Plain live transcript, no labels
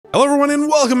Hello everyone and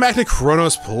welcome back to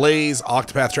Chronos Plays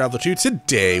Octopath Traveler 2.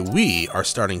 Today we are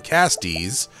starting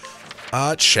Casti's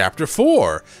Chapter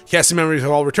 4. Cassti memories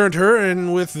have all returned to her,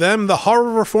 and with them the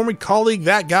horror of her former colleague,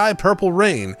 that guy, Purple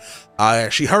Rain.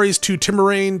 She hurries to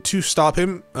Timberrain to stop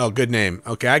him. Oh, good name.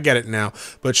 Okay, I get it now.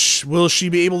 But will she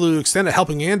be able to extend a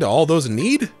helping hand to all those in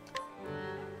need?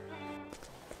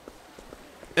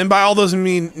 And by all those in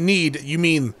need, you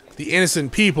mean the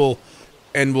innocent people,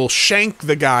 and will shank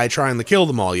the guy trying to kill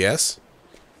them all, yes?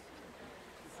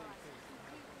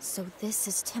 So this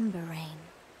is Timberrain.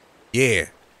 Yeah.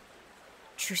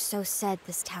 Trousseau said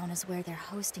this town is where they're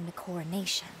hosting the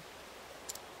coronation.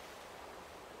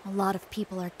 A lot of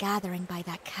people are gathering by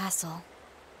that castle.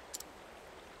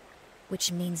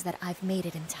 Which means that I've made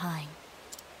it in time.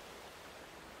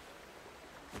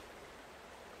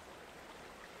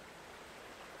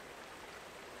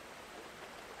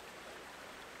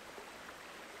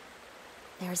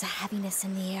 There's a heaviness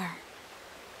in the air.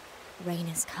 Rain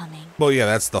is coming. Well, yeah,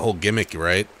 that's the whole gimmick,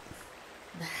 right?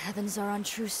 The heavens are on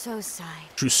Trousseau's side.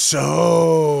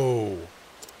 Trousseau!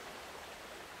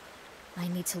 I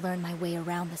need to learn my way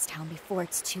around this town before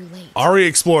it's too late. Already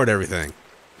explored everything.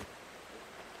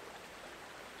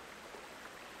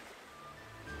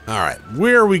 Alright,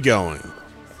 where are we going?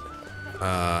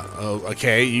 Oh,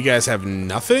 okay, you guys have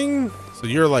nothing? So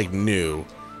you're like new.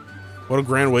 What a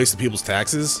grand waste of people's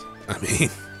taxes. I mean,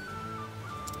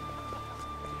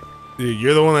 dude,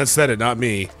 you're the one that said it, not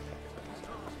me.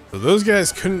 So those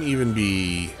guys couldn't even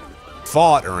be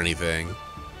fought or anything.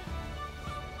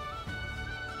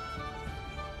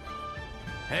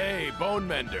 Hey, Bone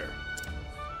Mender.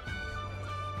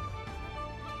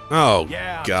 Oh,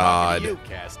 yeah, God. I'm talking to you,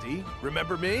 Cassti.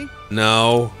 Remember me?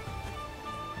 No.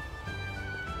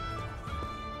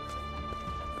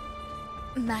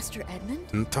 Master Edmund?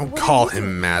 Don't What call are you him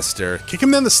doing? Master. Kick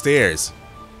him down the stairs.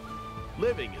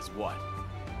 Living is what?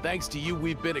 Thanks to you,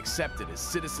 we've been accepted as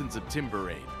citizens of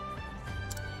Timberrain.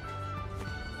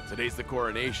 Today's the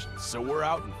coronation, so we're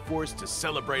out in force to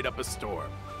celebrate up a storm.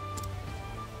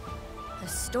 The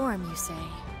storm, you say?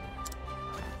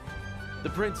 The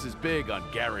prince is big on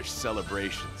garish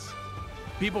celebrations.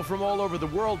 People from all over the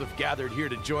world have gathered here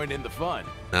to join in the fun.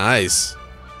 Nice.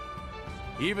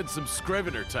 Even some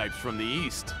Scrivener types from the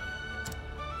east.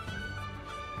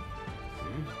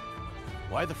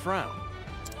 Why the frown?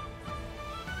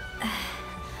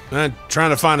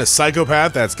 Trying to find a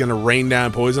psychopath that's gonna rain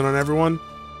down poison on everyone.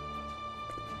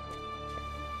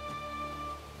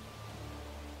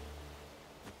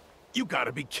 You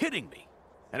gotta be kidding me.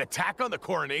 An attack on the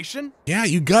coronation? Yeah,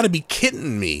 you gotta be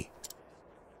kidding me.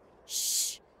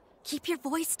 Shh! Keep your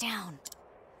voice down.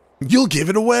 You'll give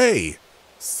it away.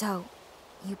 So,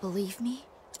 you believe me?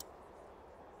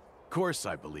 Of course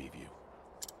I believe you.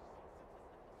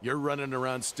 You're running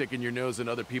around sticking your nose in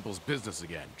other people's business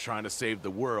again, trying to save the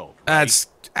world, right? That's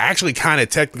actually kind of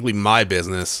technically my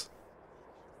business.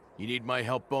 You need my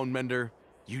help, Bone Mender?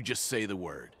 You just say the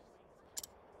word.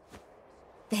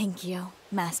 Thank you,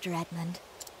 Master Edmund.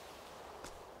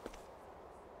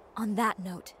 On that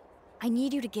note, I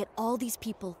need you to get all these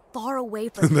people far away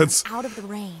from here, out of the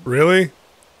rain. Really?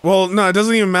 Well, no, it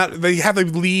doesn't even matter. They have to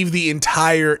leave the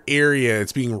entire area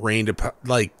it's being rained upon.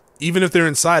 Like, even if they're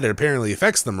inside, it apparently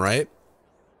affects them, right?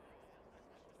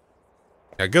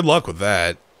 Yeah, good luck with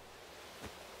that.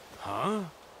 Huh?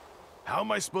 How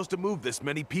am I supposed to move this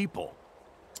many people?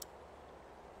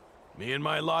 Me and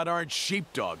my lot aren't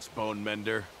sheepdogs, Bone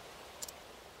Mender.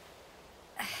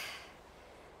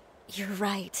 You're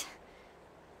right.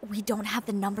 We don't have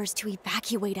the numbers to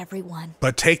evacuate everyone.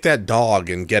 But take that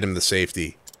dog and get him to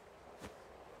safety.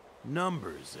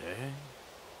 Numbers, eh?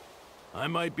 I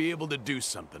might be able to do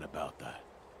something about that.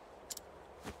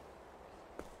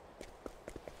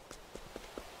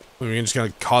 We're just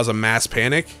gonna cause a mass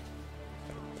panic?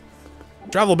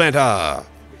 Travel Banta!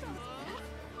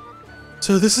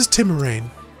 So this is Timberrain.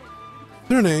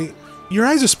 Lerne, your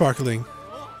eyes are sparkling.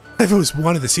 I've always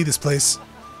wanted to see this place.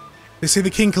 They say the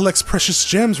king collects precious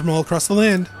gems from all across the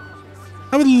land.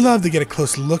 I would love to get a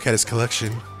close look at his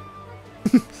collection.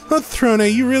 Oh, Throne,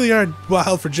 you really are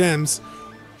wild for gems.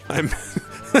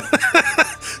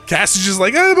 Cass is just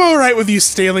like, I'm alright with you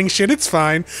stealing shit, it's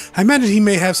fine. I imagine he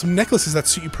may have some necklaces that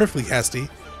suit you perfectly, Cassti.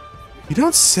 You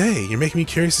don't say. You're making me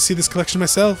curious to see this collection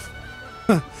myself.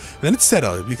 Huh. Then it's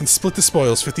settled. We can split the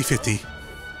spoils 50-50.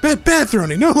 Bad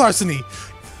Throne, no larceny!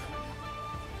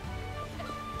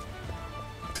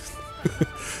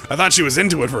 I thought she was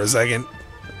into it for a second.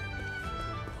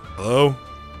 Hello?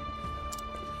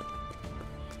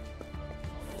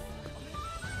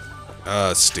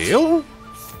 Steal?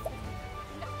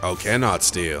 Oh, cannot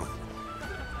steal.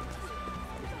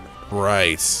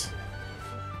 Right.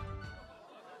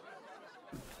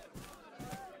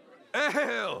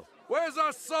 Ale! Where's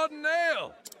our sudden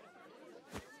ale?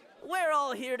 We're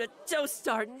all here to toast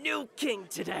our new king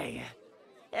today.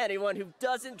 Anyone who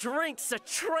doesn't drink's a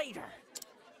traitor.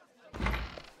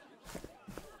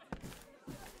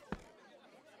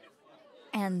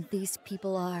 And these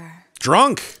people are...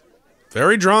 Drunk.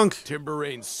 Very drunk.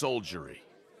 Timberrain soldiery.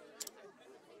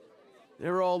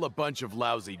 They're all a bunch of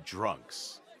lousy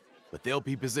drunks, but they'll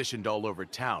be positioned all over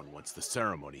town once the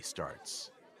ceremony starts.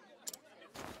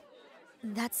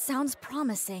 That sounds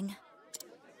promising.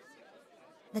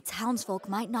 The townsfolk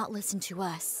might not listen to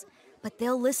us, but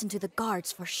they'll listen to the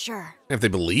guards for sure. If they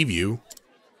believe you.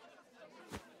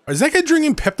 Is that guy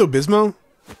drinking Pepto-Bismol?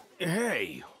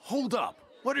 Hey, hold up.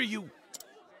 What are you...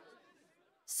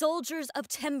 Soldiers of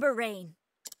Timberrain.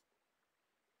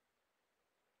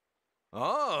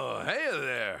 Oh, hey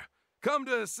there. Come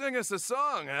to sing us a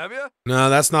song, have you? No,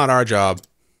 that's not our job.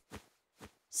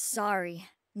 Sorry,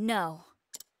 no.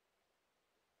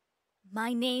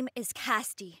 My name is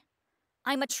Cassti.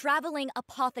 I'm a traveling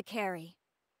apothecary.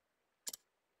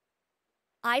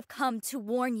 I've come to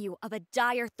warn you of a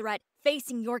dire threat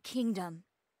facing your kingdom.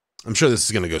 I'm sure this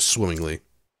is going to go swimmingly.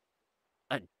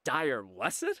 A dire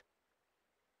what?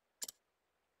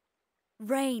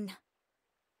 Rain.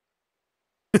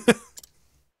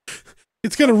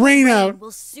 It's going to rain out.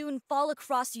 Will soon fall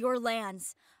across your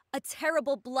lands. A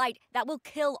terrible blight that will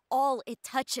kill all it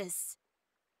touches.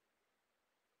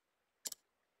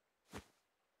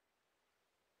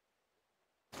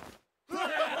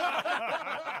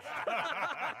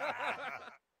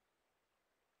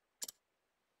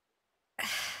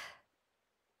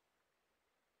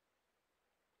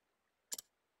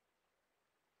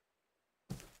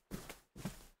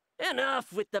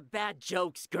 Enough with the bad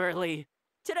jokes, girly.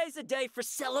 Today's a day for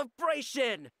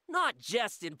celebration, not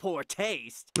just in poor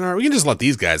taste. All right, we can just let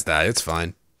these guys die. It's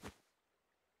fine.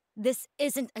 This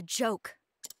isn't a joke.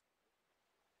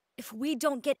 If we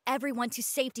don't get everyone to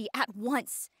safety at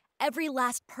once, every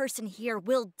last person here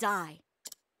will die.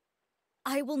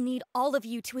 I will need all of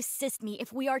you to assist me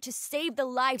if we are to save the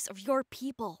lives of your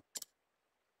people.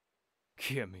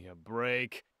 Give me a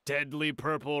break. Deadly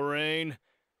purple rain.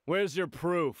 Where's your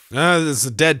proof? There's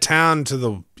a dead town to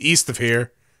the east of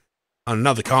here. On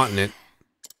another continent.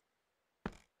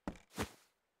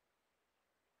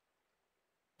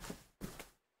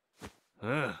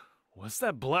 What's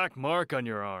that black mark on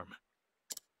your arm?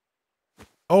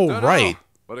 Oh, Dunno, right.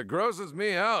 but it grosses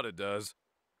me out, it does.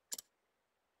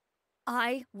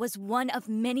 I was one of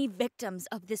many victims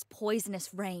of this poisonous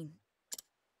rain.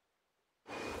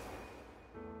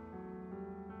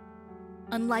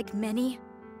 Unlike many,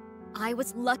 I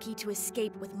was lucky to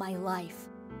escape with my life.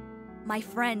 My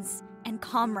friends and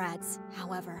comrades,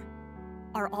 however,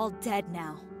 are all dead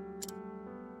now.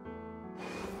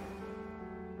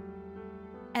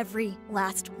 Every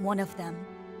last one of them.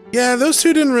 Yeah, those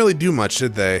two didn't really do much,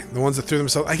 did they? The ones that threw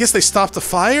themselves... I guess they stopped the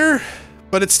fire?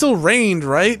 But it still rained,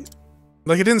 right?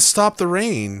 Like, it didn't stop the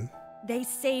rain. They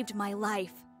saved my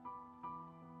life.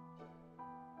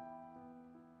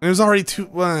 It was already too...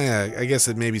 Well, yeah, I guess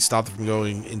it maybe stopped it from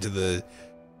going into the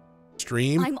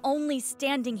stream. I'm only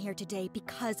standing here today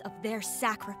because of their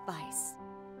sacrifice.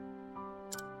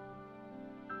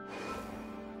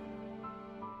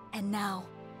 And now,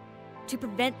 to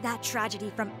prevent that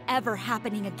tragedy from ever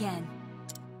happening again.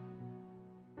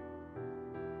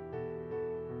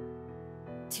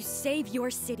 To save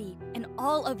your city and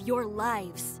all of your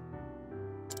lives.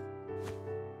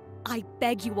 I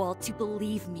beg you all to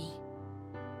believe me.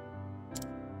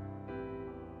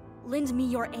 Lend me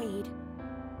your aid,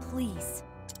 please.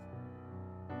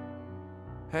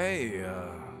 Hey,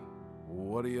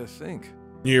 what do you think?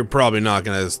 You're probably not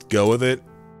gonna go with it.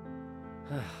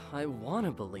 I want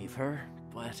to believe her,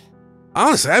 but...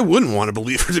 Honestly, I wouldn't want to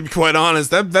believe her, to be quite honest.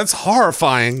 That's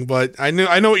horrifying, but I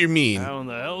know what you mean. How in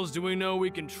the hells do we know we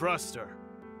can trust her?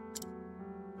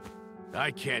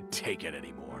 I can't take it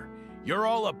anymore. You're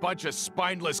all a bunch of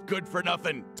spineless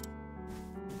good-for-nothing...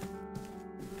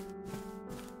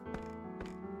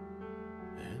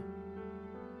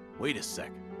 Wait a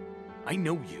sec. I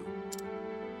know you.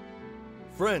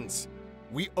 Friends,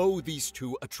 we owe these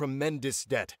two a tremendous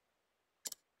debt.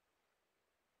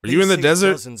 Are you in the They saved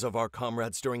desert? Dozens of our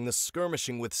comrades during the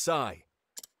skirmishing with Sai.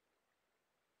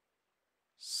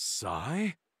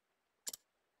 Sai?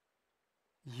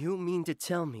 You mean to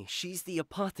tell me she's the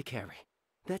apothecary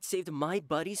that saved my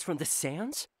buddies from the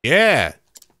sands? Yeah.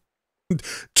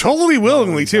 Totally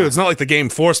willingly, too. It's not like the game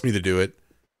forced me to do it.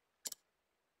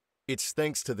 It's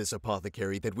thanks to this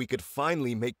apothecary that we could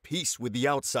finally make peace with the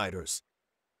outsiders.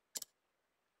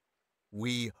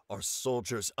 We are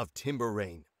soldiers of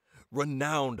Timberrain,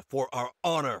 renowned for our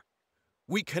honor.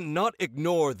 We cannot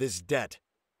ignore this debt.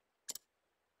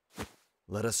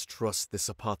 Let us trust this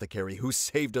apothecary who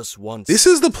saved us once. This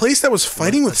is the place that was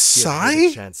fighting with Let us give her Sai?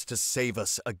 the chance to save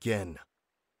us again.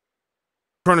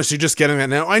 Chronos, you're just getting that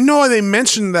now. I know they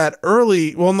mentioned that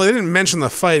early. Well, no, they didn't mention the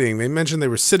fighting. They mentioned they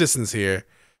were citizens here.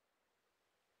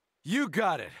 You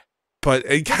got it. But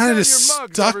it kind of down just your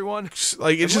mugs, stuck. everyone,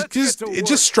 Like it and let's get to it work.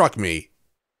 just struck me.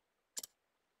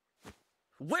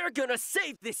 We're gonna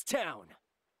save this town!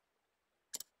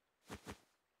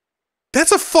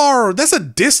 That's a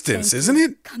distance, Thank isn't you,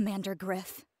 it? Commander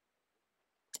Griff.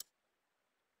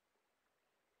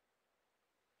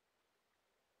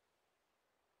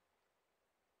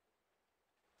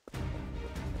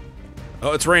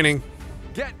 Oh, it's raining.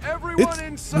 Get everyone It's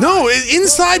inside. no,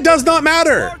 inside does not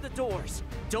matter. Guard the doors!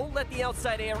 Don't let the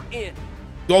outside air in!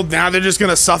 Well, now they're just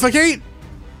gonna suffocate?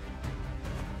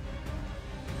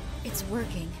 It's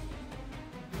working.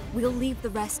 We'll leave the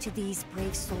rest to these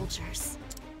brave soldiers.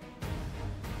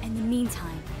 In the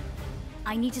meantime,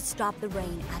 I need to stop the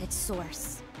rain at its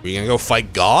source. We gonna go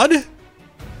fight God?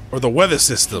 Or the weather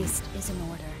system? Haste is in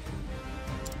order.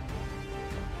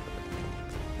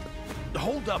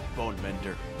 Hold up, Bone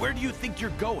Mender. Where do you think you're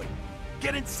going?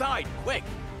 Get inside, quick!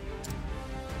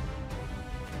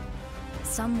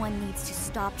 Someone needs to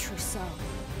stop Trousseau.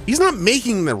 He's not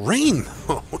making the rain,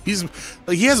 though. He's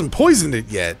like he hasn't poisoned it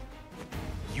yet.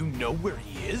 You know where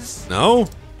he is? No?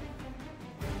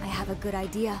 I have a good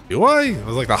idea. Do I? It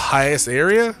was like the highest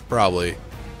area? Probably.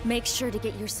 Make sure to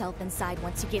get yourself inside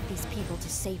once you get these people to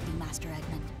safety, Master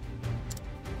Edmund.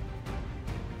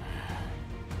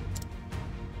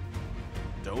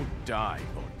 Don't die,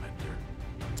 Bone Mender.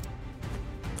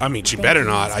 I mean, she Thank better you,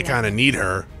 not. Miss I kind of Edmund. need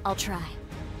her. I'll try.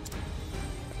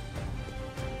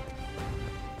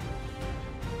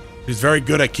 She's very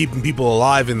good at keeping people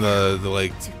alive in the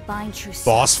like To find Trousseau,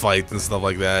 boss fights and stuff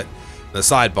like that. The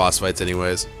side boss fights,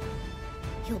 anyways.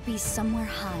 he'll be somewhere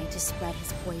high to spread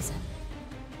his poison.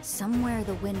 Somewhere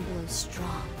the wind blows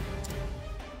strong.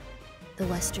 The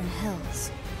Western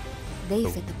Hills. They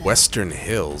fit the bill. Western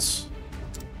Hills.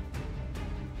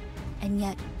 And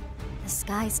yet, the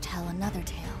skies tell another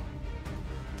tale.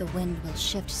 The wind will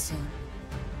shift soon.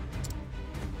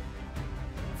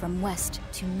 From west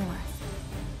to north.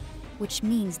 Which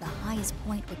means the highest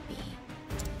point would be...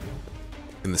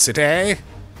 In the city.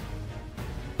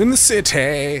 In the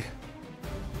city.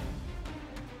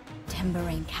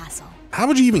 Timberrain Castle. How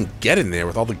would you even get in there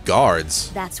with all the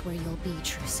guards? That's where you'll be,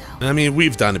 Trousseau. I mean,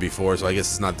 we've done it before, so I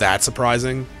guess it's not that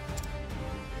surprising.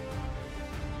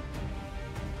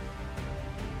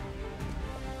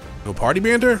 No party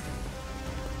banter?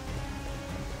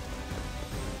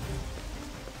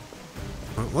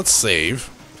 Well, let's save.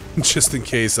 Just in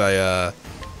case I,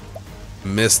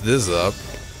 mess this up.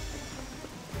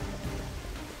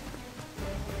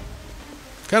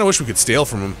 Kinda wish we could steal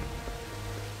from him.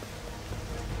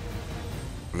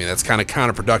 I mean, that's kind of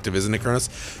counterproductive, isn't it, Chronos?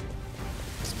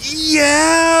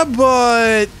 Yeah,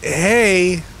 but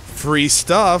hey, free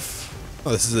stuff.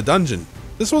 Oh, this is a dungeon.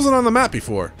 This wasn't on the map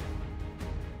before.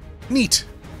 Neat.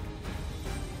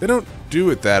 They don't do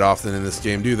it that often in this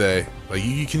game, do they? Like,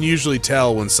 you can usually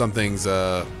tell when something's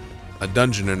a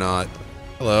dungeon or not.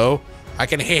 Hello? I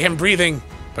can hear him breathing,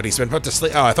 but he's been put to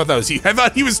sleep. Oh, I thought that was you. I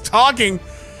thought he was talking.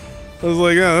 I was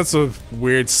like, oh, that's a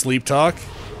weird sleep talk.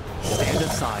 Stand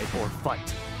aside or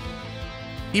fight.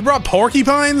 He brought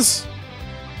porcupines?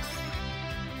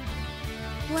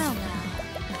 Well now,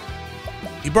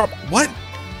 He brought what?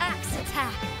 axe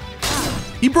attack.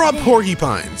 He brought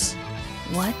porcupines.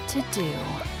 What to do?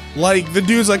 Like, the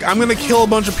dude's like, I'm gonna kill a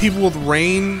bunch of people with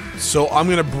rain, so I'm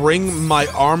gonna bring my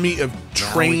army of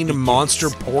trained monster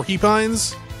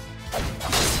porcupines?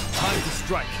 Time to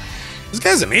strike. This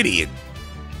guy's an idiot.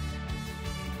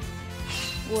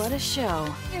 What a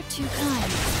show. You're too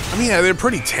kind. I mean, yeah, they're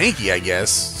pretty tanky, I guess,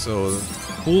 so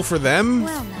cool for them.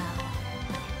 Well now,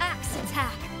 axe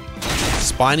attack.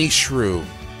 Spiny shrew.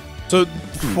 So,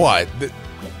 what?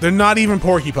 They're not even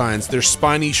porcupines, they're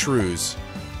spiny shrews.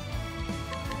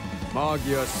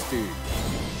 Magyasti.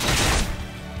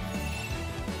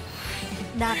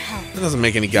 That helped. That doesn't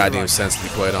make any goddamn sense, to be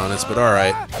quite honest, but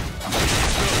alright.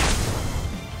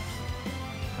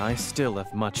 I still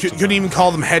have much Couldn't even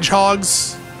call them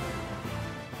hedgehogs?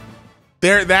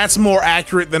 That's more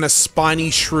accurate than a spiny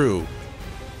shrew.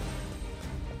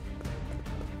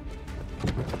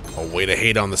 Oh, way to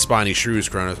hate on the spiny shrews,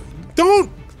 Chronos. Don't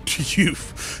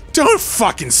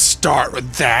fucking start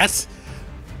with that.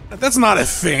 That's not a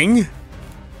thing.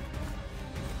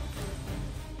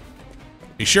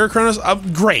 You sure, Chronos?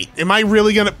 Great. Am I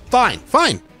really gonna? Fine,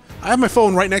 fine. I have my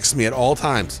phone right next to me at all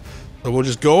times. So we'll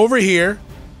just go over here.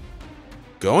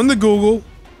 Go into Google.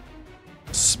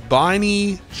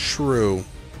 Spiny shrew.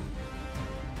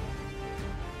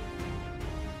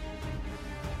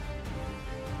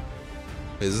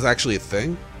 Is this actually a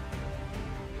thing?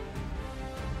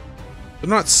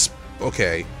 They're not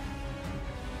okay.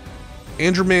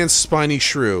 Androman's spiny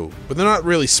shrew, but they're not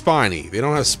really spiny. They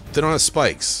don't have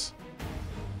spikes.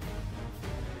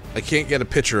 I can't get a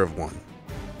picture of one.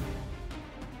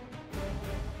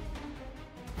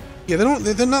 Yeah,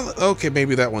 they're not okay,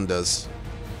 maybe that one does.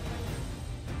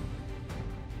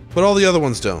 But all the other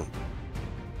ones don't.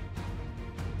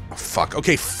 Oh, fuck.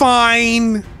 Okay,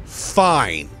 fine.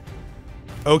 Fine.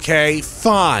 Okay,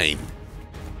 fine.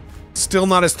 Still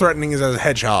not as threatening as a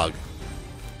hedgehog.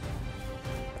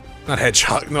 Not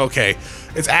hedgehog, no, okay.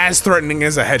 It's as threatening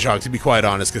as a hedgehog, to be quite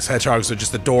honest, because hedgehogs are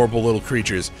just adorable little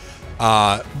creatures.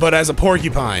 But as a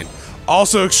porcupine,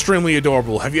 also extremely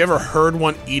adorable. Have you ever heard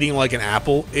one eating like an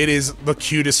apple? It is the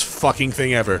cutest fucking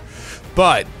thing ever.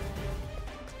 But,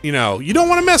 you know, you don't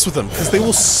want to mess with them, because they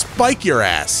will spike your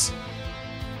ass.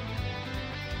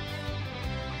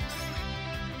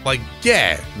 Like,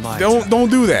 yeah,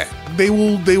 don't do that. They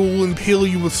will impale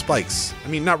you with spikes. I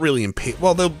mean, not really impale.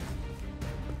 Well,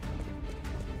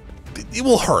 it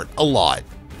will hurt a lot.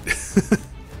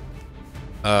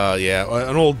 Yeah,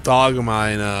 an old dog of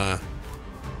mine,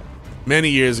 many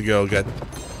years ago got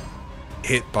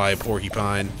hit by a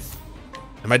porcupine.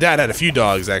 And my dad had a few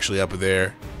dogs actually up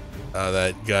there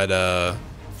that got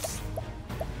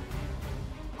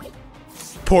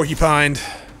porcupined.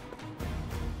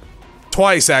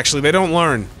 Twice, actually. They don't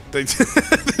learn.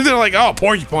 They're like, oh,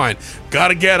 porcupine.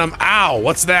 Gotta get him. Ow,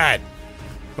 what's that?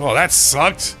 Oh, that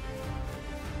sucked.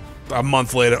 A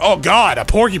month later, oh god, a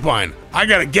porcupine. I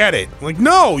gotta get it. I'm like,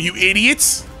 no, you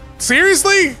idiots.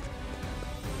 Seriously?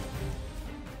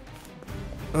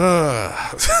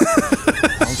 I'll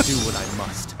do what I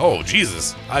must. Oh,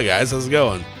 Jesus. Hi, guys. How's it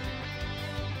going?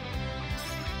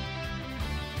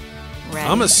 Ready?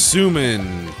 I'm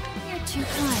assuming You're too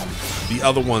kind. the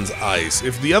other one's ice.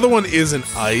 If the other one isn't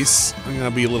ice, I'm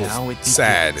gonna be a little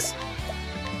sad.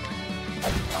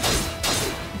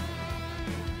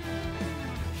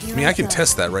 I mean, I can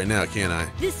test that right now, can't I?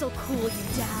 This'll cool you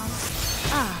down.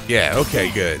 Ah. Yeah, okay,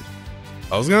 good.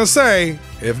 I was gonna say,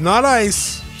 if not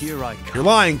ice, Here I come. you're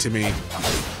lying to me.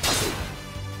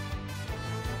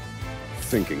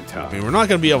 Thinking time. I mean, we're not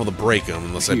gonna be able to break them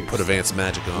unless I put advanced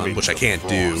magic on, which I can't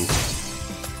do.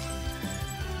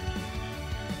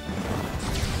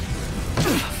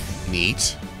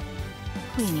 Neat.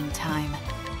 Cleaning time.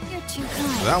 You're too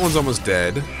kind. That one's almost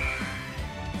dead.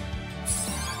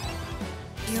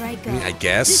 Here I go. I mean, I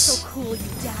guess. This'll cool you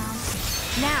down.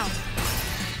 Now.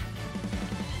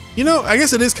 You know, I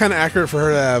guess it is kind of accurate for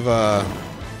her to have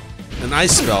an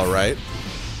ice spell, right?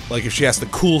 Like if she has to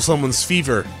cool someone's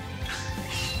fever,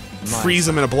 freeze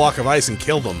them in a block of ice and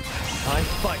kill them. I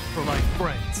fight for my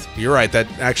friends. You're right, that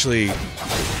actually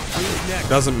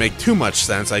doesn't make too much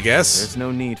sense, I guess. There's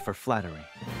no need for flattery.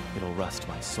 It'll rust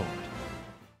my sword.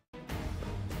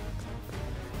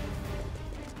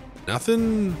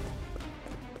 Nothing?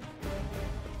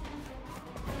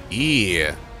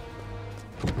 Yeah.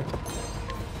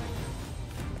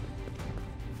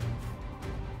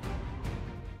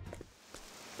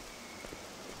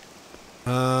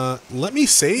 Let me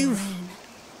save? Wherein.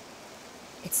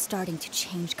 It's starting to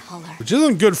change color. Which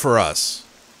isn't good for us.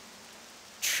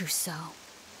 Trousseau.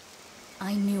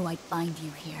 I knew I'd find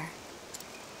you here.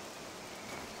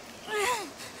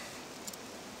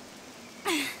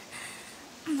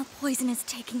 The poison is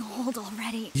taking hold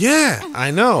already. Yeah,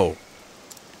 I know.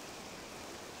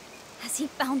 Has he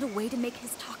found a way to make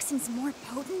his toxins more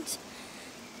potent?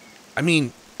 I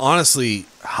mean, honestly,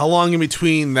 how long in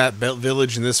between that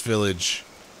village and this village?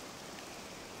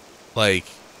 Like,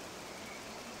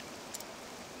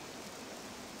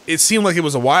 it seemed like it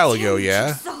was a while ago,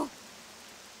 yeah? So,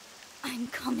 I'm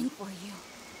coming for you.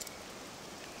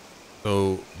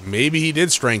 So, maybe he did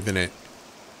strengthen it.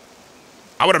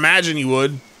 I would imagine he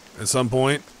would, at some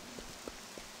point.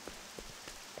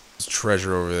 There's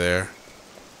treasure over there.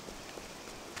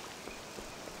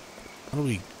 How do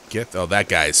we get... Oh, that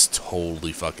guy's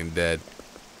totally fucking dead.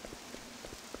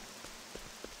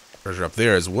 Treasure up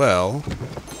there as well.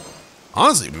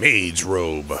 Honestly, mage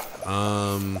robe.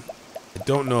 I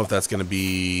don't know if that's gonna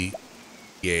be...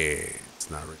 Yeah, it's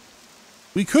not right.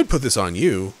 We could put this on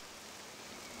you.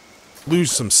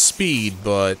 Lose some speed,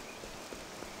 but...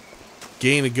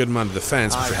 gain a good amount of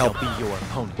defense, which will help. Be your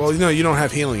opponent. Well, you know, you don't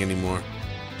have healing anymore.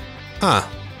 Huh.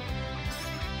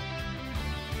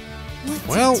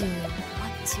 Well,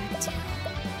 What to do?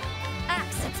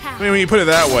 Axe attack. I mean, when you put it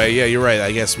that way, yeah, you're right.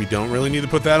 I guess we don't really need to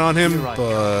put that on him, You're right.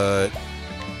 but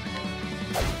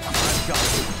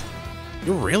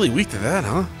you're really weak to that,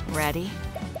 huh? Ready?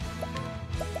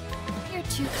 You're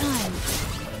too kind.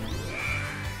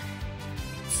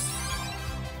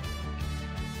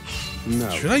 No.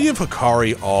 Should I give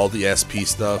Hikari all the SP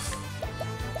stuff?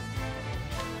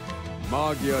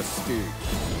 Magya Steve.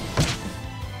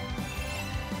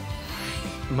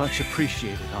 Much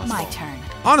appreciated, Oswald. My turn.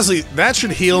 Honestly, that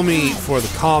should heal me for the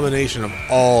combination of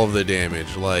all of the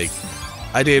damage. Like,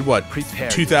 I did, what, Prepare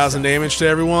 2,000 damage to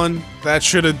everyone? That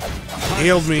should have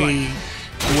healed me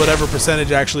whatever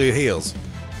percentage actually it heals.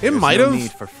 It might No have.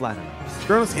 need for flattery.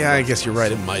 Chronos? Yeah, I guess you're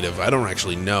right, it might have. I don't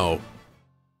actually know.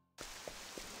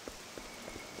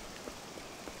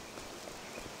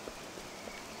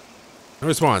 No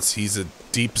response. He's a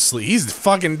deep sleep. He's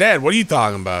fucking dead. What are you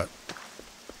talking about?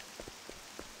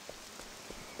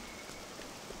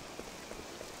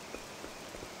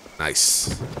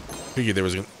 Nice. Figured there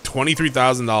was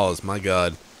 $23,000. My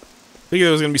God. Figured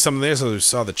there was gonna be something there, so I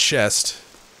saw the chest.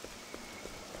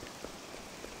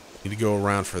 Need to go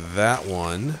around for that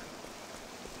one.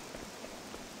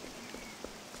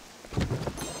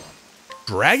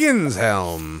 Dragon's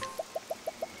Helm.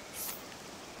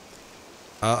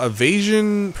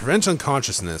 Evasion prevents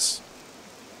unconsciousness.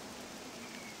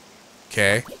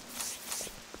 Okay.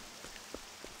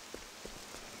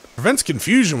 Prevents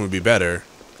confusion would be better.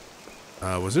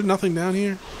 Was there nothing down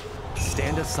here?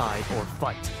 Stand aside or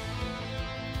fight.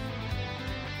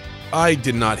 I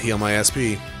did not heal my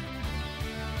SP.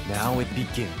 Now it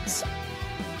begins.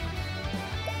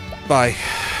 Bye.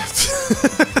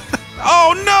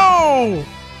 Oh no!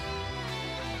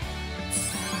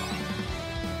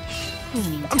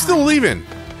 Cleaning I'm still time. leaving.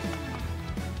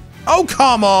 Oh,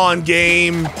 come on,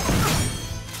 game.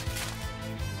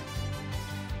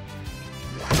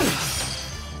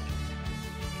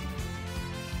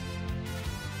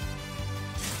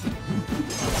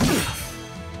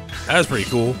 That was pretty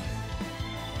cool.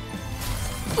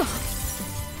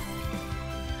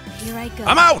 Here I go.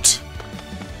 I'm out!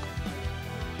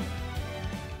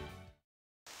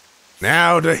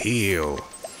 Now to heal.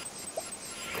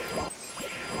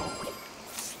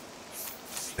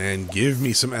 And give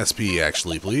me some SP,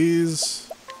 actually,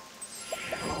 please.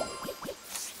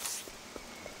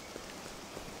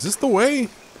 Is this the way?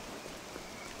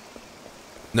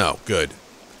 No, good.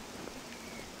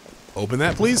 Open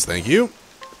that, please. Thank you.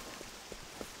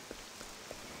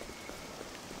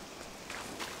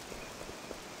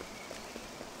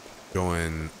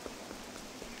 Going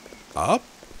up?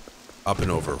 Up and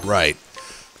over. Right.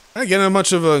 Not getting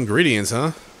much of ingredients,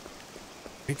 huh?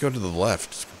 Can't go to the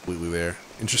left. It's completely there.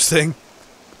 Interesting.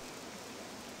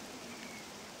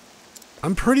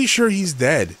 I'm pretty sure he's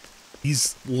dead.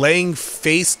 He's laying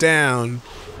face down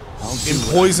in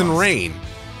poison rain.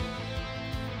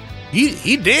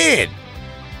 He did.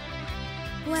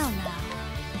 Well now.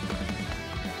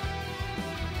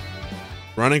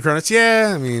 Running Chronos?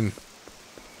 Yeah, I mean...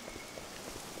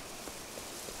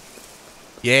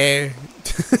 Yeah.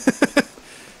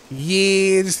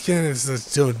 Yeah, just kind of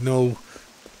just don't know.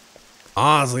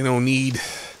 Honestly, no need.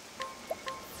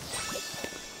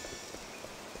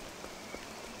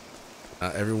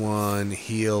 Everyone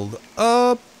healed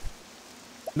up.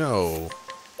 No.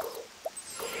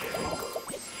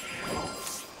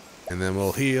 And then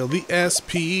we'll heal the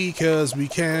SP because we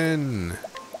can.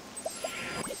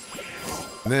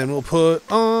 And then we'll put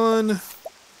on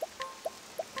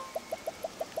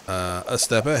a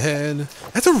step ahead.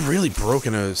 That's a really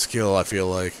broken skill, I feel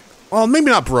like. Well, maybe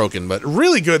not broken, but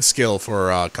really good skill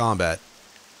for combat.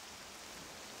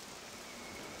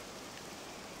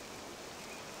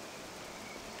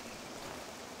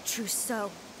 Trousseau.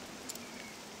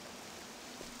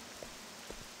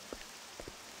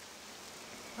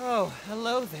 Oh,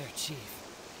 hello there, Chief.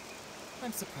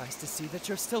 I'm surprised to see that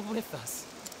you're still with us.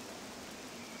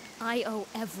 I owe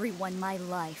everyone my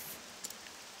life.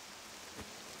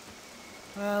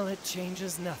 Well, it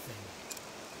changes nothing.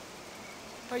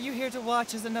 Are you here to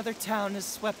watch as another town is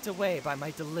swept away by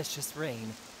my delicious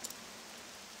rain?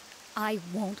 I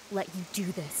won't let you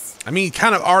do this. I mean, he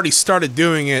kind of already started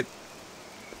doing it.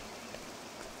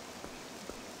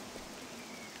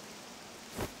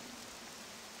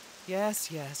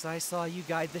 Yes, I saw you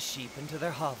guide the sheep into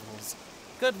their hovels.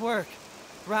 Good work.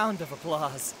 Round of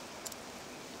applause.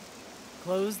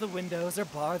 Close the windows or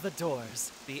bar the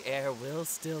doors. The air will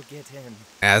still get in.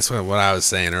 That's what I was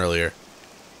saying earlier.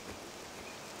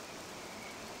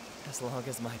 As long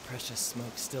as my precious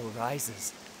smoke still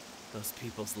rises, those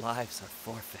people's lives are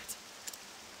forfeit.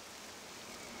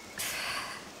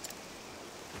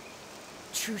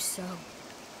 trousseau.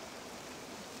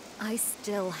 I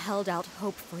still held out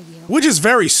hope for you. Which is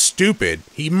very stupid.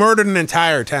 He murdered an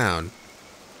entire town.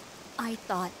 I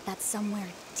thought that somewhere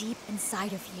deep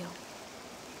inside of you,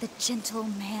 the gentle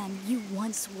man you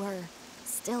once were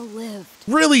still lived.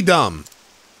 Really dumb.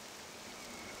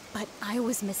 But I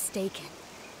was mistaken.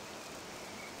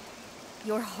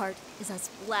 Your heart is as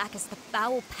black as the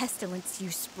foul pestilence you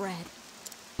spread.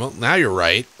 Well, now you're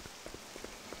right.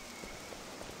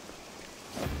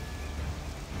 Oh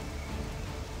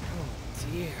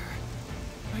dear.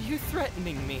 Are you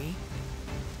threatening me?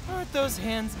 Aren't those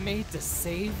hands made to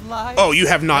save lives? Oh, you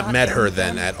have not met her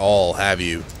then at all, have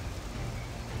you?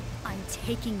 I'm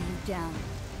taking you down.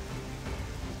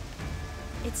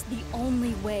 It's the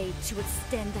only way to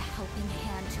extend a helping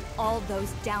hand to all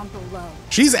those down below.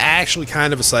 She's actually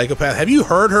kind of a psychopath. Have you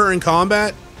heard her in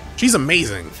combat? She's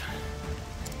amazing.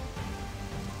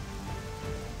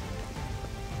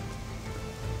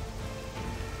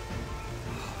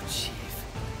 Oh, Chief.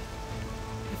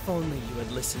 If only you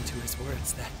had listened to his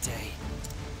words that day.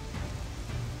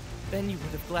 Then you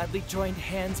would have gladly joined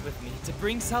hands with me to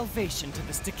bring salvation to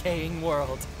this decaying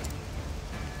world.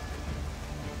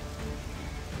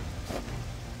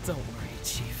 Don't worry,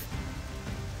 Chief.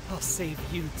 I'll save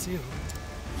you too. You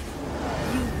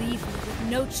leave me with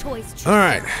no choice.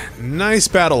 Alright, nice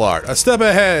battle art. A step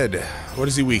ahead. What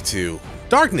is he weak to?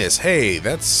 Darkness. Hey,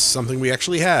 that's something we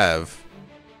actually have.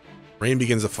 Rain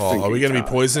begins to fall. Are we gonna be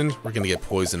poisoned? We're gonna get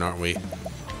poisoned, aren't we?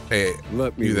 Hey,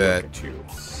 Let me do that. look at you.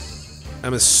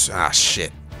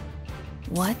 Shit.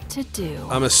 What to do?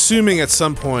 I'm assuming at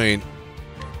some point.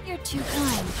 You're too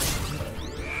kind.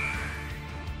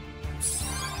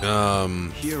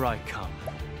 Here I come.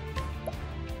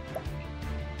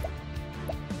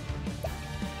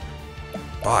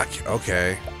 Fuck,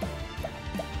 okay.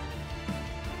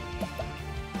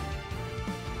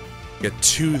 Get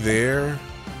two there.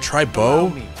 Try bow?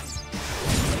 Allow me.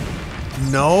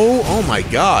 No? Oh my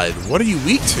god. What are you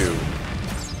weak to?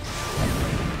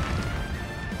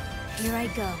 Here I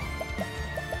go.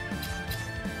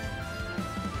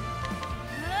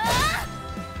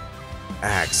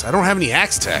 Axe. I don't have any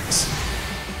axe techs.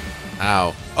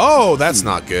 Ow. Oh, that's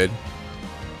not good.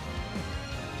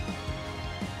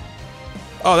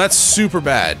 Oh, that's super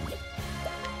bad.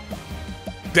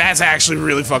 That's actually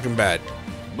really fucking bad.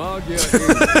 Magia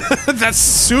That's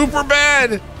super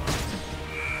bad.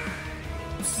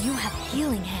 You have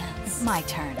healing hands. My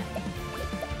turn.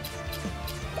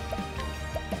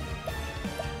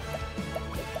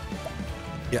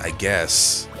 Yeah, I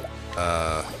guess.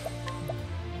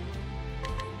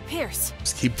 Pierce.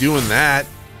 Just keep doing that.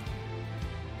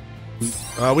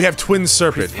 We have Twin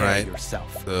Serpent, Prepare right?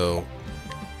 yourself. So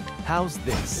How's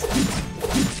this?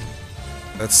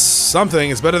 that's something.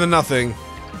 It's better than nothing.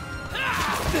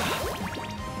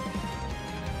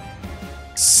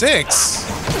 6?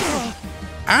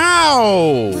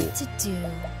 Ow! What to do?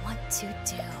 What to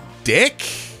do? Dick?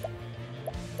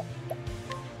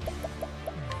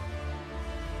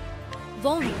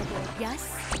 Vulnerable, yes?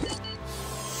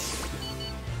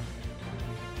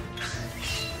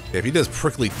 Yeah, if he does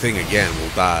prickly thing again, we'll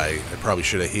die. I probably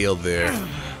should have healed there.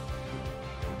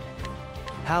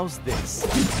 How's this?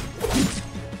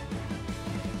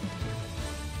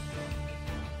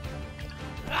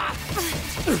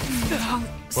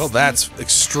 Well, that's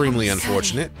extremely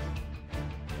unfortunate.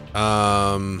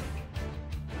 Watch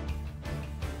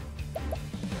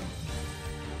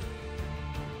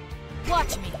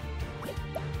me.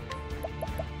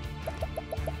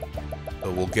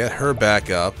 So we'll get her back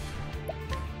up.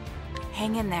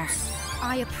 Hang in there.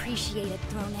 I appreciate it,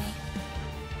 Throne.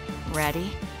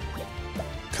 Ready?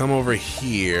 Come over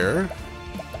here.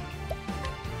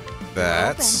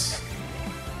 That's...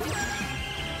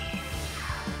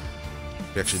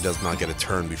 He actually does not get a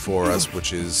turn before us,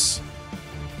 which is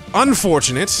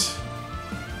unfortunate.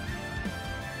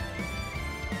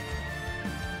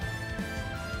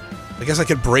 I guess I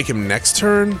could break him next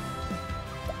turn.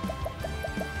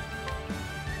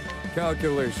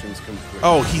 calculations complete.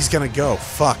 Oh, he's gonna go.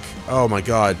 Fuck. Oh my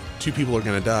god. 2 people are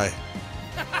gonna die.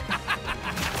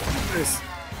 This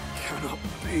cannot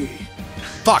be.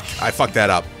 Fuck! I fucked that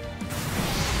up.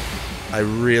 I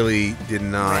really did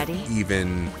not Ready?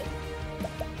 even...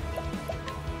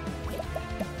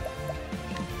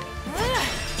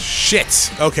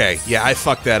 Shit! Okay, yeah, I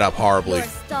fucked that up horribly. Your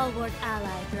stalwart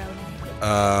ally,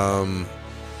 Throne.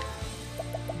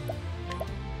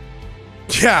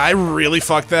 Yeah, I really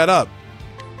fucked that up.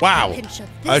 Wow.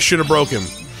 I should have broke him,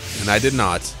 and I did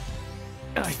not.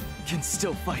 I can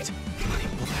still fight.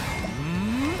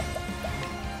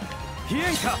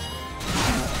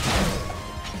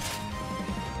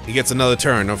 He gets another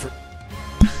turn. Don't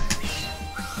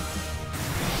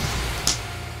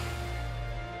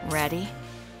Ready?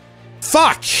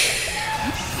 Fuck!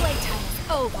 Playtime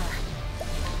is over.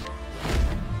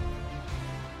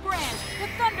 Brand with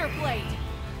Thunderblade.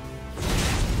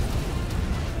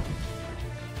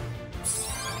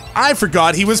 I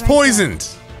forgot he was poisoned.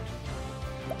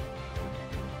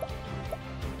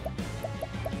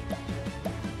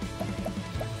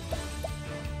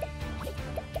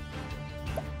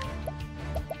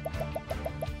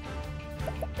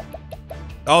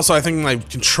 Also, I think my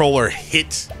controller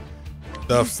hit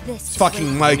the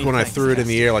fucking mic when I threw it in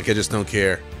the air like I just don't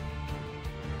care.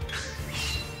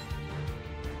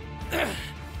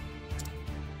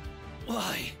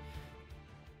 Why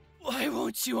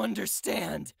won't you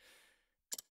understand?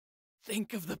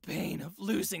 Think of the pain of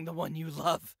losing the one you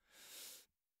love.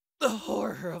 The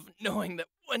horror of knowing that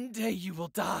one day you will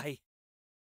die.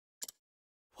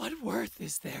 What worth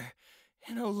is there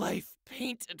in a life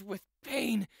painted with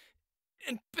pain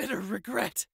and bitter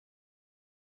regret?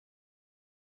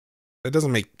 That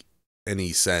doesn't make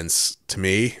any sense to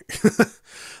me.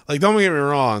 Like, don't get me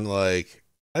wrong, like,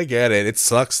 I get it. It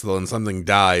sucks when something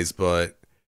dies, but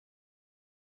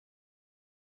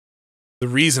the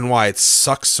reason why it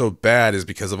sucks so bad is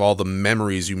because of all the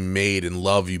memories you made and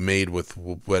love you made with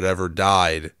whatever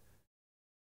died.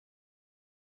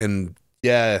 And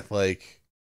yeah, like,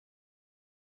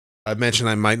 I mentioned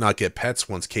I might not get pets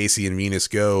once Casey and Venus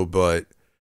go, but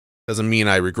doesn't mean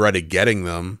I regretted getting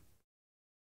them.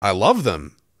 I love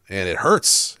them, and it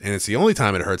hurts, and it's the only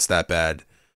time it hurts that bad.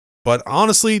 But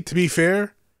honestly, to be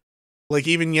fair, like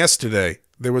even yesterday,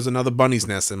 there was another bunny's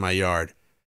nest in my yard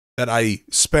that I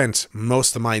spent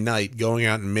most of my night going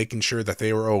out and making sure that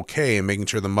they were okay and making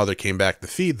sure the mother came back to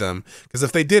feed them. Because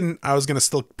if they didn't, I was going to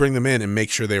still bring them in and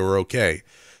make sure they were okay.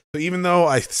 So even though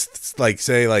I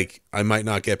say I might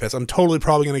not get pets, I'm totally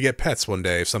probably going to get pets one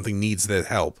day if something needs that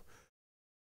help.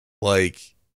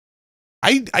 Like,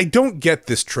 I don't get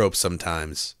this trope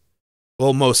sometimes.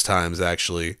 Well, most times,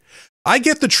 actually. I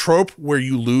get the trope where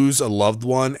you lose a loved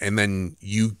one and then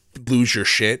you lose your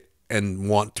shit and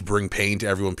want to bring pain to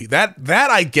everyone. That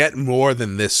I get more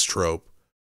than this trope.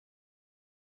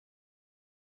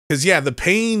 Because, yeah, the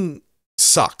pain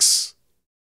sucks.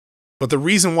 But the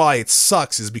reason why it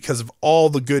sucks is because of all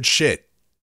the good shit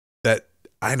that,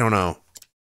 I don't know.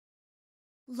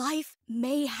 Life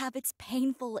may have its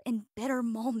painful and bitter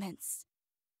moments,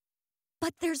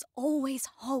 but there's always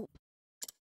hope.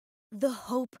 The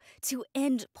hope to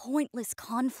end pointless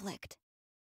conflict.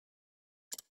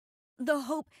 The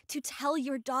hope to tell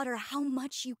your daughter how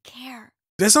much you care.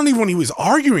 That's not even when he was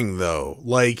arguing, though.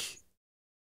 Like,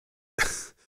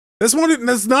 that's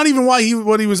not even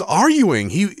what he was arguing.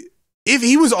 If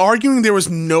he was arguing there was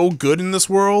no good in this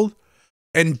world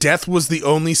and death was the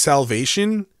only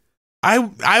salvation,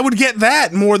 I would get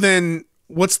that more than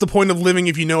what's the point of living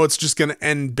if you know it's just going to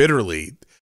end bitterly.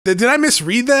 Did I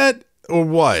misread that or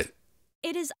what?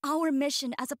 It is our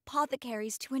mission as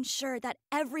apothecaries to ensure that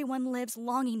everyone lives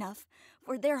long enough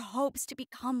for their hopes to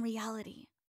become reality.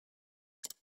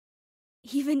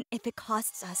 Even if it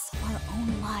costs us our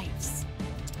own lives.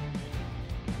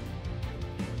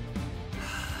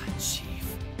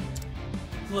 Chief,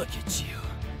 look at you.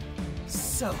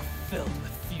 So filled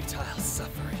with futile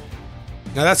suffering.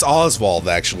 Now that's Oswald,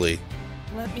 actually.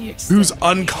 Let me Who's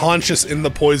unconscious in the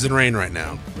poison rain right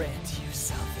now. Grant you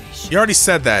salvation. You already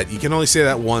said that. You can only say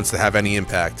that once to have any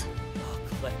impact. I'll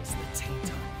cleanse the taint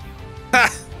on you.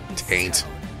 Ha! Taint.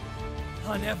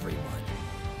 On everyone.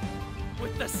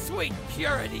 With the sweet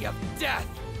purity of death.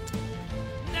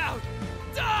 Now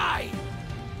die!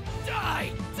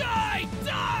 Die! Die!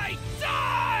 Die!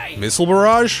 Die! Missile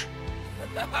barrage?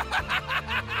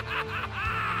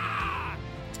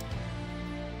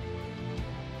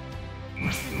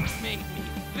 Made me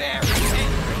very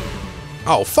angry.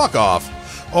 Oh, fuck off.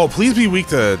 Oh, please be weak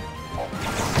to...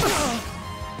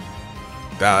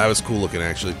 That was cool looking,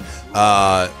 actually.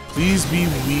 Please be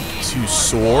weak to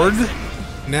sword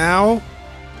now.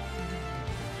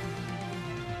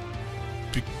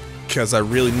 Because I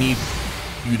really need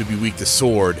you to be weak to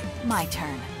sword. My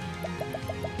turn.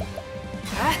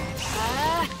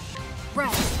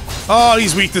 Right. Oh,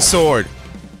 he's weak to sword.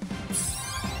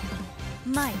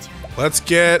 My turn. Let's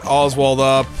get Oswald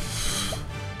up.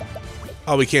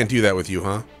 Oh, we can't do that with you,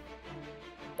 huh?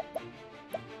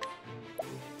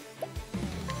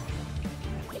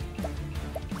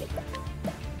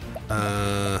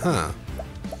 Huh.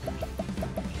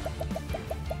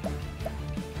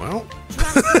 Well.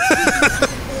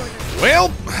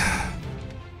 Well.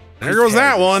 There goes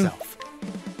that one.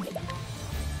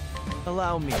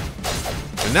 Allow me.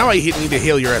 And now I need to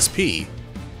heal your SP.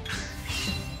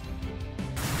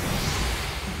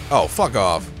 Oh, fuck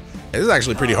off. Hey, this is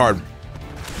actually a pretty hard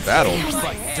battle.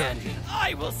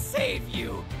 I will save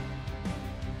you.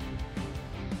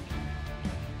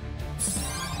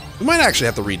 We might actually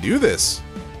have to redo this.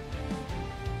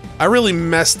 I really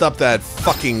messed up that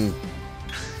fucking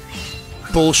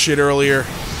bullshit earlier.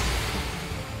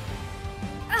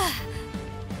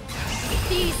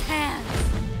 These hands.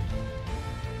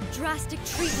 Drastic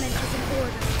treatment is in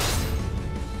order.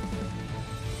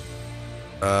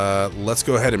 Let's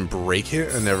go ahead and break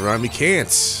it. And never mind, we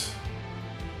can't.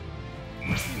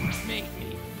 You make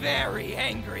me very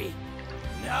angry.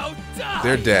 Now die.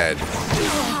 They're dead.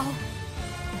 How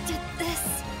did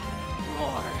this?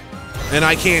 More. And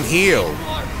I can't heal.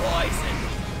 More poison.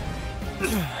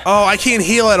 Oh, I can't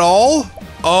heal at all?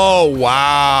 Oh,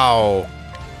 wow.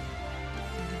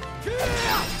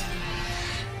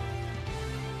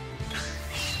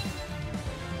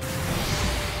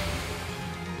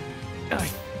 I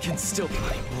can still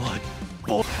buy blood.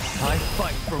 I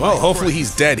fight for Well, my hopefully friends.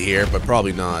 he's dead here, but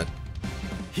probably not.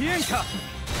 Hienka!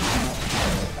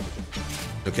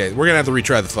 Okay, we're gonna have to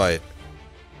retry the fight.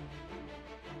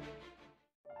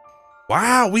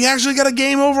 Wow, we actually got a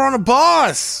game over on a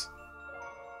boss!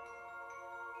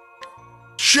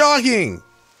 Shocking!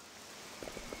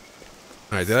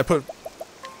 Alright, did I put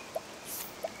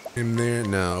him there?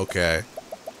 No, okay.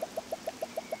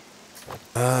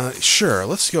 Sure,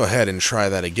 let's go ahead and try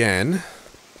that again.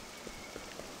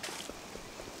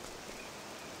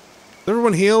 Is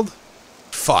everyone healed?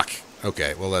 Fuck.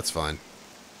 Okay, well that's fine.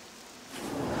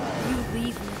 You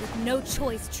leave me with no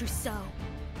choice, Trousseau.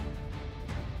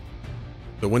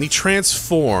 But when he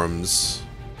transforms...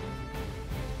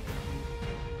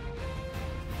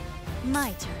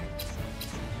 My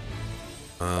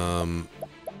turn.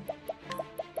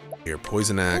 Here,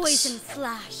 Poison Axe. Poison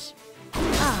slash.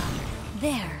 Ah,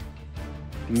 there.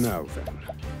 Now then.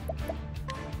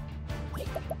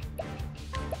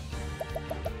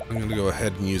 I'm gonna go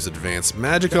ahead and use Advanced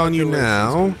Magic on you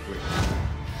now.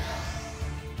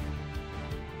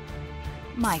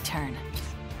 My turn.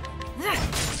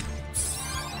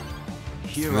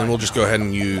 Here And then I we'll just go ahead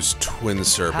and use Twin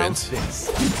Serpent. How's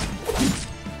this?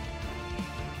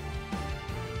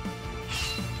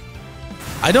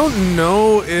 I don't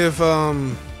know if,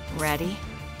 Ready?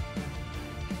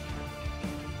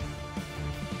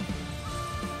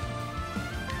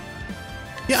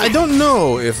 yeah, I don't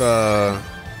know if,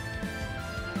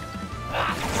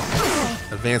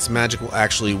 Advanced Magic will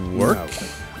actually work No.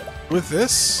 with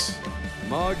this.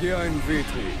 Magia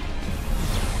inviti.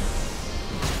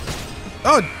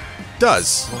 Oh, it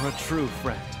does. For a true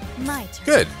friend. My turn.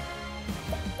 Good.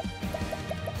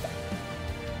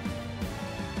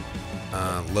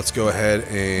 Let's go ahead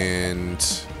and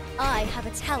I have a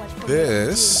talent for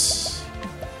this.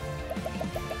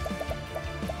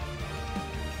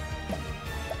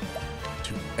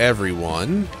 To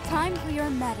everyone. Time for your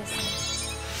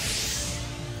medicine.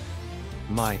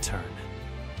 My turn.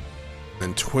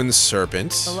 Then Twin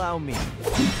Serpent. Allow me.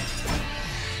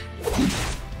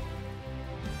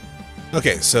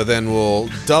 Okay, so then we'll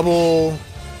double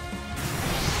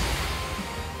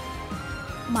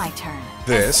My turn.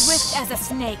 this. As swift as a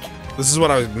snake. This is what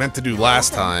I was meant to do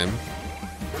last time.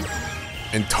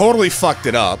 And totally fucked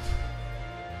it up.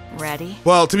 Ready?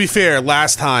 Well, to be fair,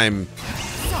 last time,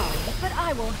 Sorry, but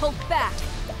I won't hold back.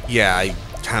 yeah, I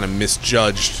kind of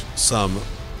misjudged some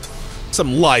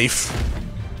life.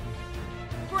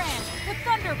 Brand the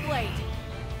Thunderblade.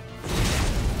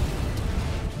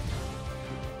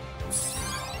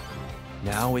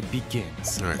 Now it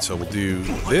begins. Alright, so we'll do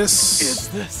this Is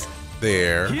this?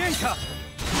 there. Hienka!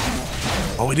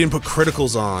 Oh, we didn't put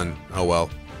criticals on. Oh well.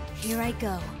 Here I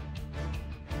go.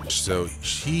 So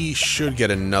he should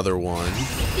get another one.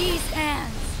 These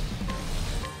hands.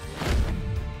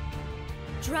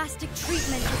 Drastic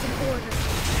treatment is in order.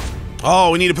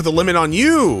 Oh, we need to put the limit on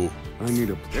you. I need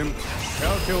a pimp.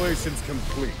 Calculations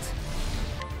complete.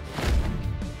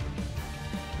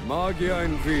 Magia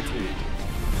inviti.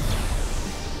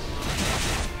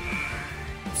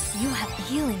 You have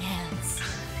healing hands.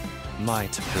 My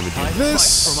turn. Let me do I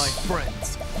this. fight for my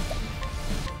friends.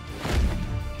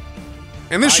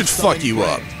 And this should I fuck summon you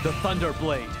up. Brand, the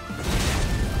Thunderblade.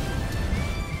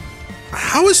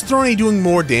 How is Thorny doing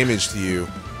more damage to you?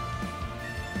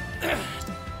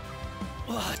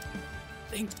 What?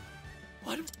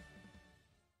 What?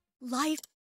 Life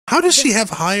How does she have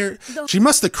higher... She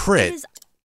must have crit. is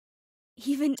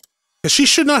even. Because she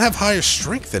should not have higher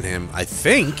strength than him, I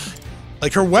think.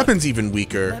 Like, her weapon's even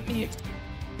weaker. Let me.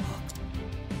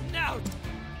 Now.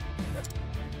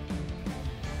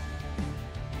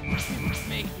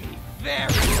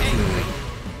 very angry.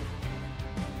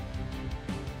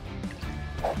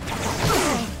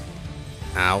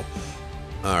 Ow.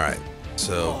 Alright.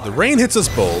 So, the rain hits us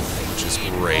both, which is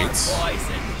great.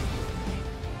 Poison.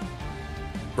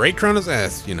 Great Chronos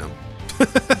ass, you know.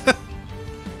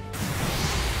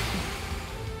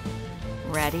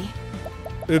 Ready?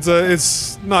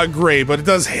 It's not great, but it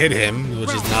does hit him,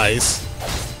 which is nice.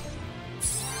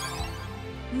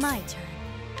 My turn.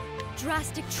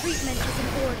 Drastic treatment is in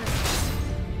order.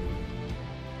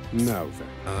 Now then.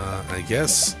 I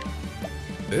guess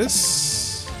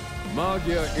this.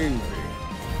 Magia Envy.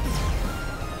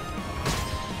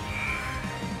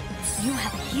 You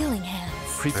have healing hands.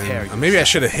 Prepare And, maybe I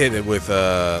should have hit it with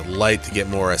light to get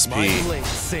more SP. My blade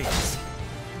sings.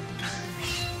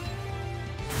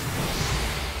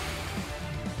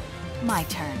 My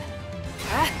turn.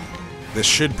 This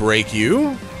should break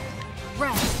you.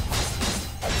 Right.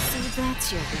 So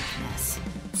that's your weakness.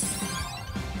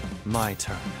 My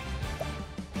turn.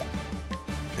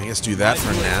 I guess do that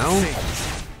for now.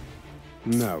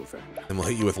 Now then. Then we'll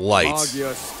hit you with light.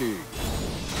 Magia Steed.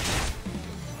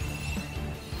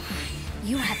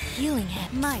 You have healing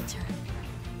hands. My turn.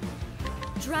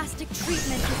 Drastic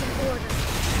treatment is in order.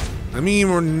 I mean,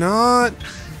 we're not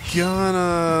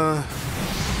gonna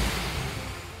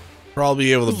probably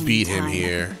be able to beat him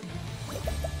here.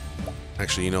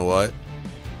 Actually, you know what?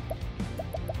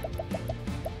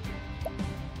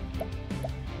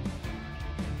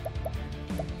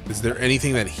 Is there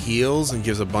anything that heals and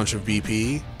gives a bunch of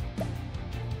BP?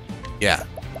 Yeah.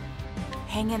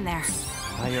 Hang in there.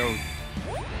 I owe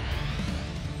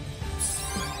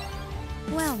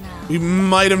Well now. We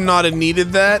might have not have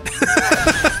needed that,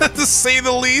 to say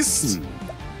the least.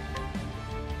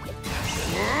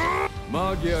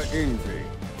 Magia Envy.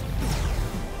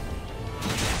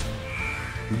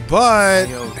 But,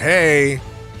 hey,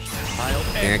 I'll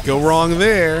can't go wrong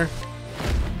there.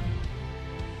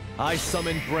 I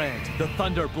summon Brand, the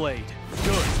Thunder Blade.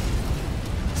 Good.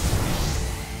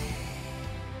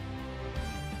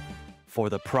 For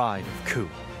the pride of Ku.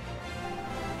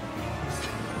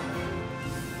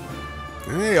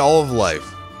 Hey, all of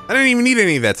life. I didn't even need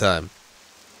any that time.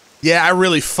 Yeah, I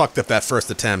really fucked up that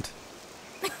first attempt.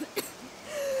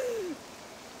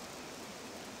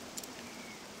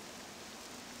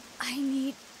 I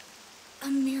need a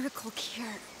miracle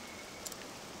cure.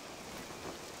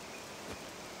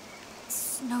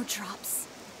 Snowdrops.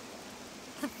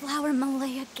 The flower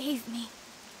Malaya gave me.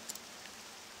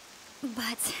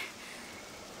 But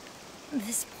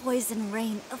this poison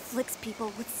rain afflicts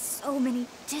people with so many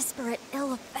disparate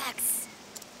ill effects.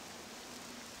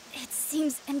 It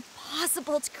seems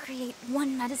impossible to create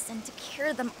one medicine to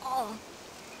cure them all.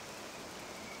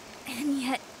 And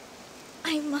yet,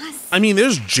 I must. I mean,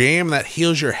 there's jam that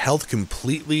heals your health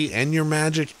completely and your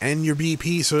magic and your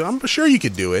BP, so I'm sure you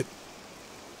could do it.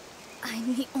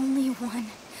 I'm the only one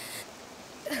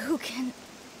who can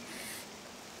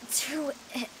do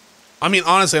it. I mean,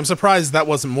 honestly, I'm surprised that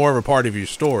wasn't more of a part of your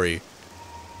story.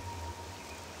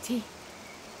 Tea.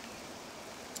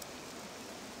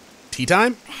 Tea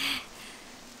time?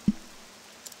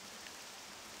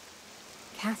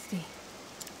 Cassti.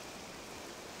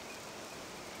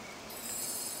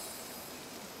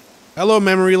 Hello,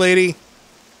 memory lady.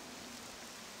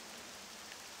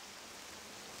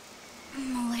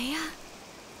 Malaya?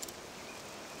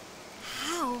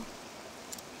 How?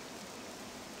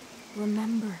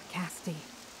 Remember, Cassti.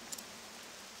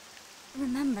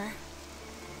 Remember?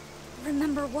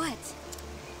 Remember what?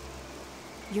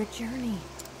 Your journey.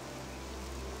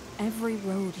 Every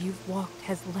road you've walked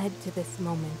has led to this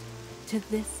moment, to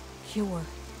this cure.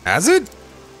 Has it?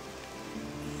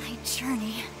 My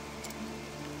journey.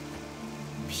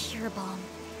 Pure balm.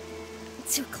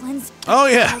 To cleanse. Oh,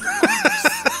 yeah.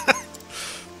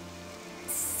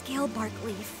 Scale bark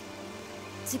leaf.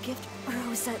 To gift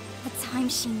Rosa the time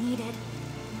she needed.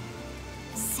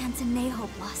 Santanejo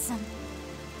blossom.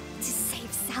 To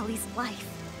save Sally's life.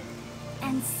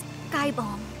 And sky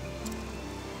balm.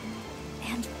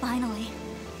 And finally,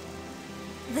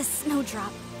 the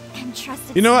snowdrop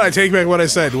entrusted. You know what? I take back what I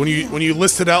said. When you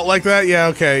list it out like that, yeah,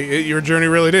 okay. Your journey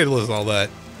really did list all that.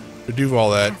 To do all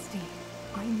that. Cassti,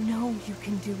 I know you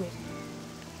can do it.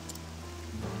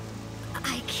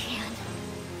 I can.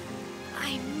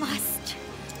 I must.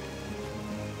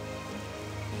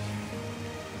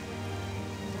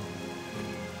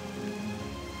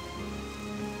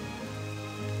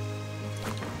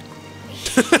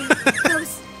 Here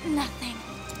goes nothing.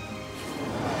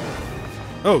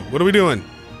 Oh, what are we doing?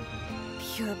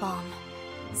 Pure balm,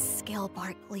 scale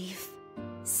bark leaf,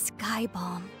 sky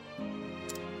balm,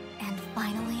 and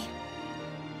finally,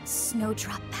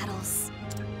 Snowdrop petals.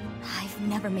 I've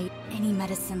never made any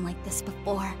medicine like this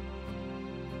before.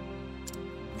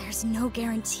 There's no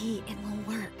guarantee it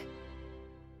will work.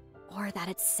 Or that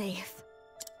it's safe.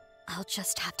 I'll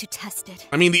just have to test it.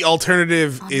 I mean, the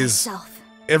alternative on is myself.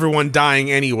 everyone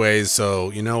dying anyways,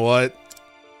 so you know what?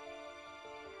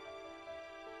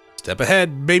 Step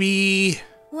ahead, baby.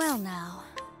 Well now.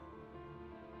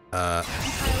 Uh,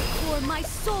 I'll pour my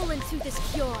soul into this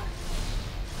cure.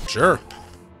 Sure.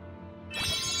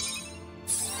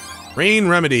 Rain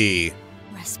remedy.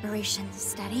 Respiration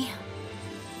steady.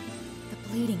 The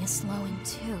bleeding is slowing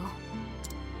too.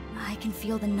 I can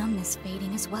feel the numbness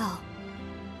fading as well.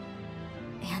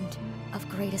 And of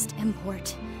greatest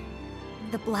import,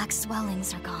 the black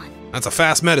swellings are gone. That's a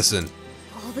fast medicine.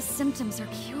 All the symptoms are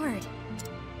cured.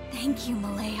 Thank you,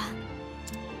 Malaya.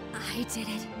 I did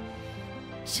it.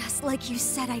 Just like you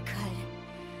said I could.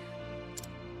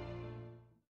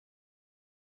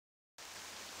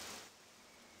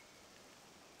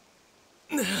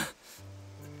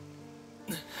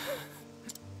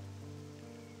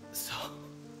 So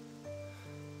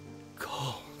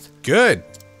cold. Good.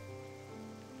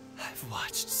 I've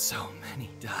watched so many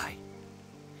die.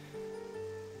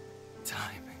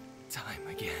 Time and time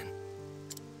again.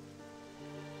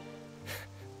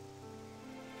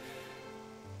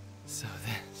 So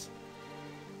this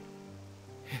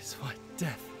is what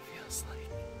death feels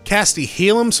like. Cassti,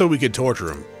 heal him so we could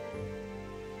torture him.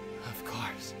 Of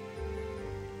course.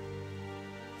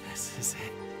 This is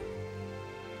it.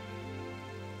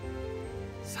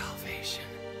 Salvation.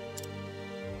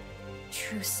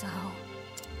 Trousseau. How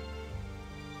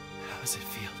does it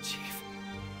feel, Chief?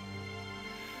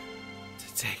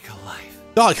 To take a life.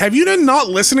 Dog, have you been not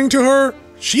listening to her?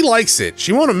 She likes it.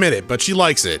 She won't admit it, but she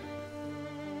likes it.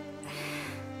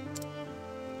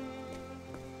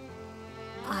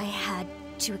 I had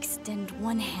to extend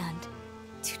one hand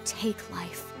to take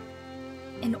life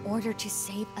in order to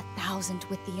save 1,000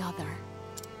 with the other.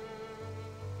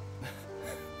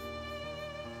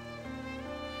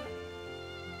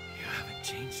 You haven't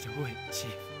changed a whit,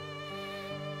 Chief.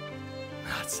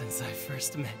 Not since I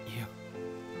first met you.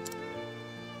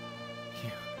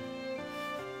 You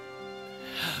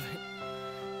haven't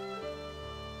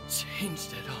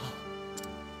changed at all.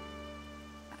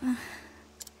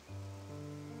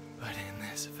 But in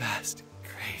this vast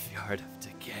graveyard of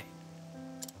decay,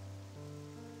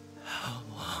 how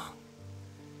long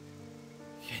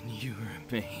can you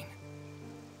remain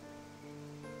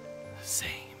the same?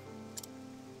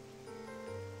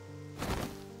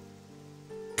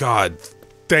 God,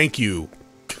 thank you.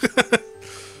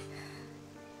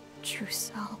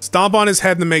 Trousseau. Stomp on his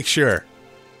head to make sure.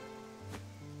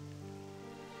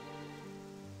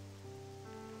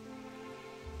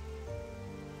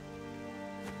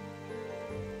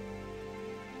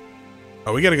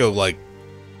 Oh, we gotta go, like,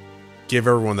 give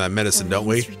everyone that medicine, don't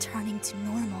we? Everything's returning to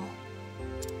normal.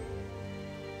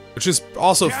 Which is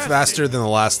also Cassti! faster than the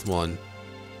last one.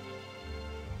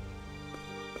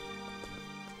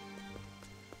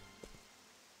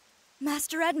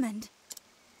 Master Edmund.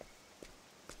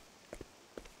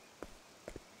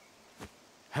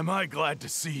 Am I glad to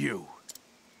see you?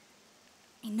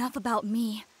 Enough about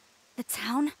me. The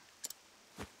town?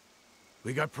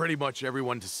 We got pretty much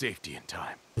everyone to safety in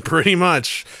time. Pretty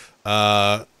much.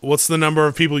 What's the number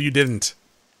of people you didn't?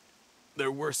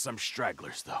 There were some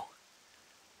stragglers, though.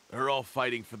 They're all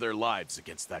fighting for their lives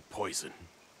against that poison.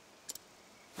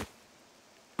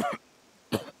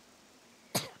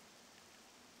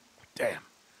 Damn.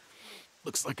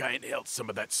 Looks like I inhaled some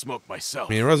of that smoke myself.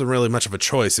 I mean, it wasn't really much of a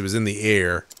choice. It was in the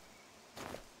air.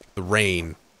 The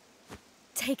rain.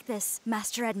 Take this,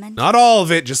 Master Edmund. Not all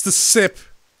of it, just a sip.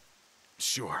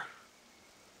 Sure.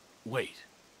 Wait.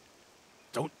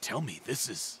 Don't tell me this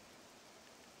is...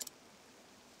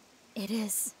 It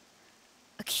is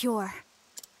a cure.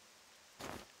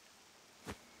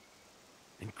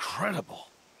 Incredible.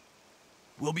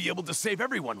 We'll be able to save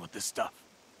everyone with this stuff.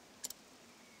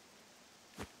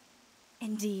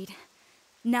 Indeed.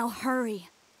 Now hurry.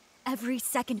 Every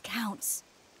second counts.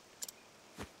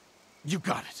 You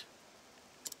got it.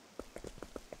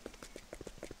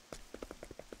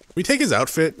 We take his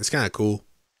outfit. It's kind of cool.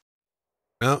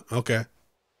 Oh, okay.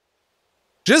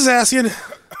 Just asking.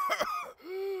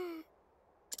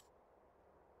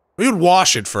 We would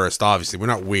wash it first, obviously. We're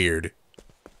not weird.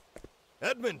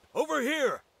 Edmund, over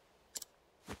here!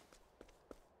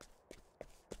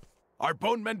 Our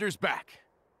bone mender's back.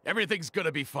 Everything's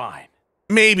gonna be fine.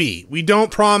 Maybe. We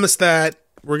don't promise that.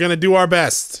 We're gonna do our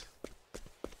best.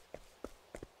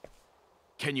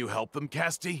 Can you help them,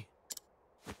 Cassti?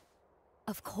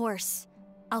 Of course.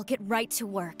 I'll get right to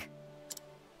work.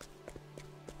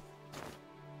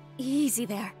 Easy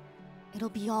there. It'll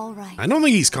be all right. I don't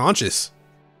think he's conscious.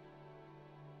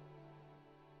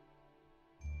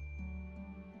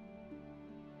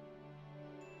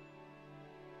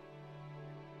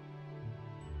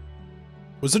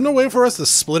 Was there no way for us to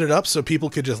split it up so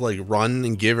people could just, like, run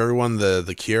and give everyone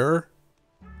the cure?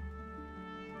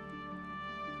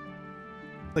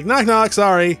 Like, knock knock,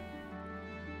 sorry.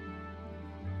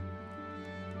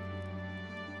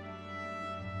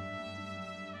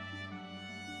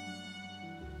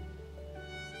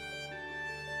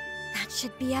 That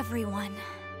should be everyone.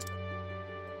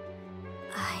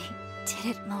 I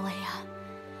did it, Malaya.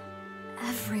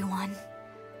 Everyone.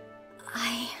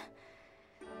 I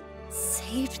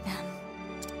saved them.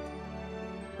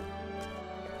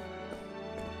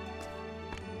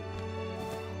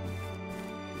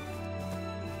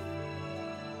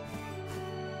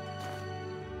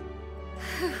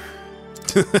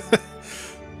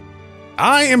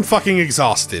 I am fucking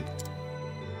exhausted.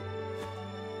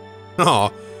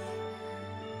 Aw.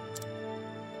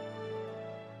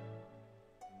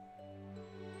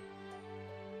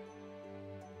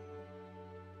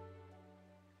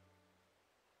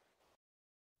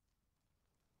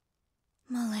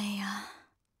 Malaya.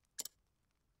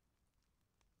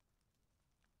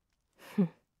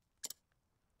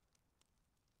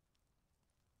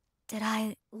 Did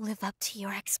I live up to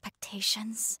your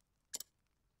expectations?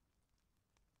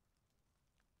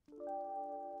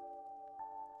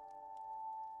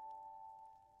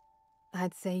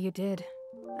 I'd say you did,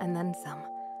 and then some.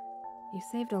 You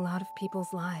saved a lot of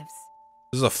people's lives.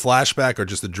 This is a flashback or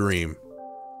just a dream?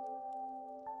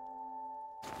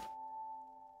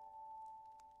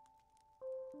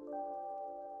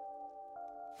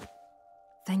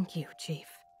 Thank you, Chief.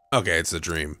 Okay, it's a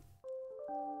dream.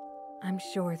 I'm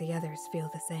sure the others feel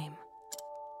the same.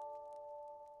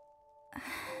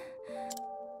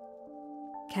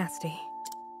 Cassti.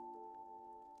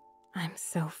 I'm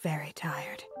so very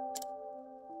tired.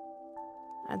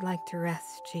 I'd like to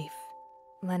rest, Chief.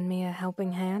 Lend me a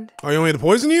helping hand? Oh, you want me to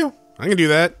poison you? I can do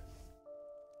that.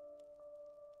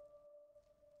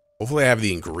 Hopefully I have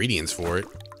the ingredients for it.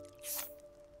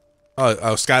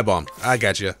 Oh, Sky Bomb. I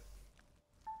got you.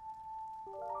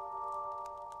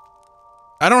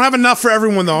 I don't have enough for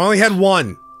everyone, though. I only had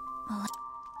one.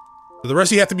 So the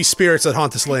rest of you have to be spirits that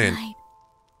haunt this land. Good night.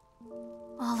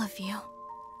 All of you.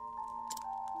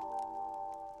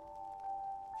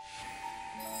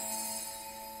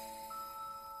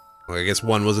 Well, I guess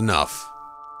one was enough.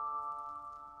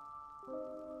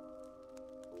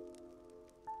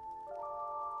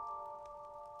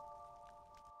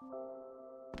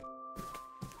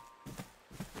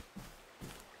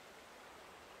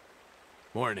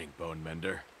 Morning, Bone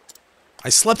Mender. I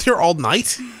slept here all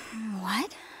night?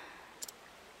 What?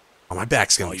 Oh, my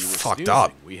back's gonna While be you were fucked snoozing,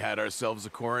 up. we had ourselves a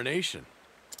coronation.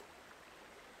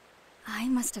 I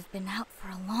must have been out for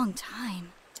a long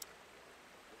time.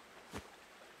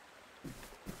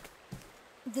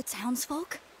 The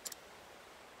townsfolk?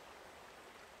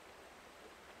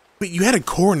 Wait, you had a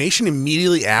coronation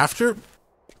immediately after?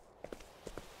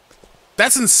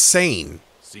 That's insane.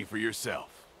 See for yourself.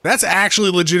 That's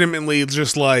actually legitimately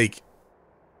just like...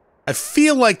 I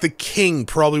feel like the king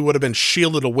probably would have been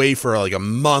shielded away for like a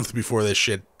month before this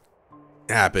shit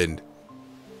happened.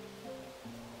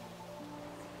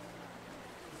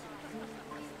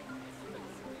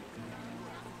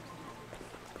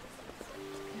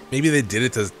 Maybe they did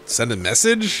it to send a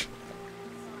message?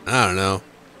 I don't know.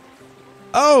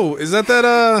 Oh, is that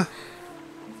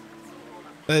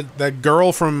that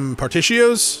girl from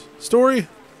Partitio's story?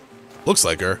 Looks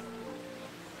like her.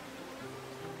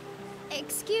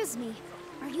 Excuse me,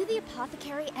 are you the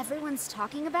apothecary everyone's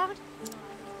talking about?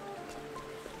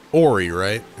 Ori,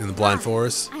 right? In the Blind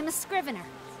Forest? I'm a scrivener.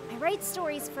 I write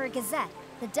stories for a gazette,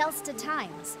 the Delsta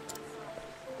Times.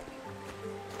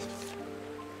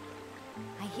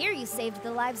 I hear you saved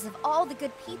the lives of all the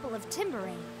good people of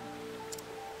Timberain.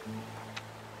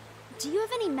 Do you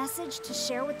have any message to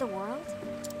share with the world?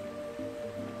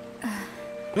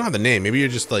 You don't have the name. Maybe you're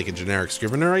just like a generic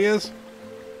scrivener, I guess?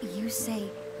 You say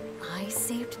I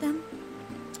saved them?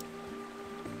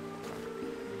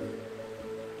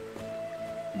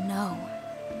 No.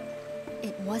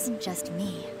 It wasn't just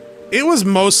me. It was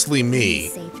mostly We me.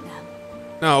 saved them.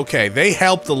 No, okay, they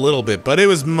helped a little bit, but it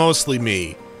was mostly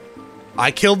me.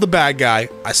 I killed the bad guy.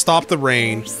 I stopped the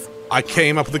rain. I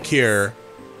came up with a cure.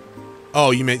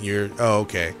 Oh, you meant your... Oh,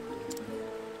 okay.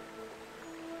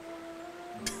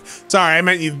 Sorry, I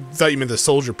meant you thought you meant the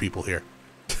soldier people here.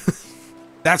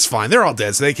 That's fine. They're all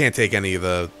dead, so they can't take any of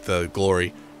the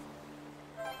glory.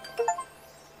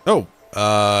 Oh,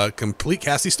 complete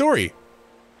Cassti story.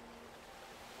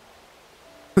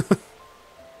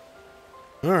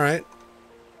 Alright.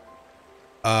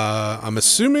 I'm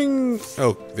assuming...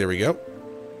 Oh, there we go.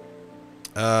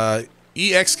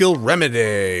 EX skill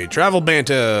remedy. Travel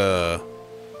Banta.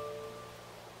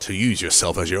 To use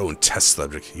yourself as your own test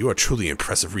subject. You are truly an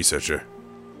impressive researcher.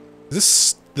 Is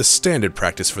this the standard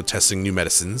practice for testing new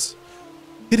medicines?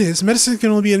 It is. Medicine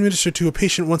can only be administered to a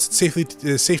patient once its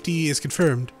safety is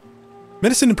confirmed.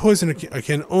 Medicine and poison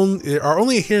are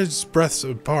only a hair's breadth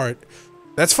apart.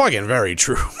 That's fucking very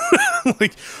true.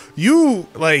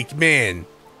 Man.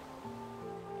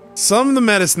 Some of the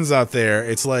medicines out there,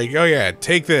 it's like, oh yeah,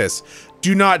 take this.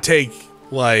 Do not take,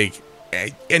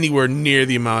 anywhere near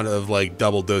the amount of,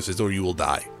 double doses or you will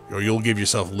die. Or you'll give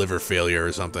yourself liver failure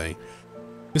or something.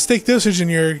 Mistake dosage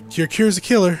and your cure's a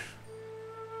killer.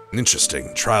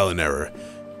 Interesting. Trial and error.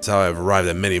 That's how I've arrived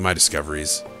at many of my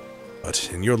discoveries. But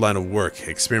in your line of work,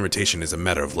 experimentation is a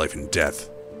matter of life and death.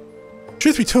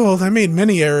 Truth be told, I made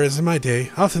many errors in my day.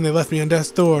 Often they left me on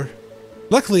death's door.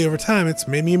 Luckily, over time, it's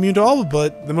made me immune to all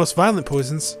but the most violent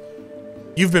poisons.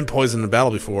 You've been poisoned in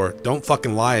battle before. Don't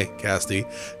fucking lie, Cassti.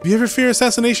 If you ever fear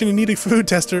assassination and need a food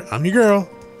tester, I'm your girl.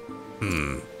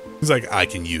 He's like, I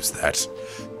can use that.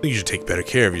 I think you should take better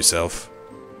care of yourself.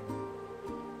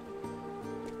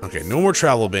 Okay, no more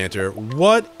travel banter.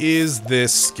 What is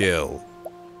this skill?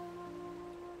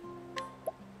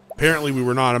 Apparently we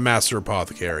were not a master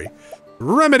apothecary.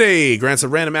 Remedy! Grants a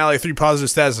random ally 3 positive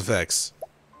status effects.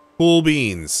 Cool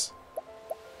beans.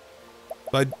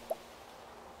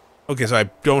 Okay, so I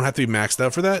don't have to be maxed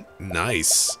out for that?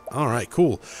 Nice. Alright,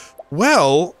 cool.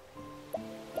 Well,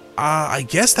 I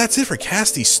guess that's it for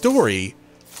Cassti's story.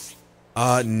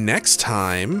 Next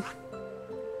time...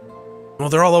 Well,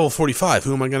 they're all level 45.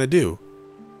 Who am I gonna do?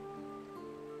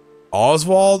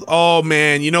 Oswald? Oh,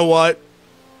 man, you know what?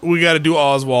 We gotta do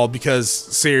Oswald because,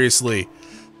 seriously,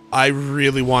 I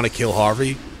really want to kill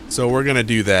Harvey. So we're gonna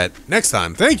do that next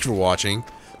time. Thank you for watching.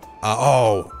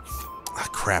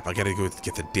 Crap, I gotta go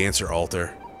get the dancer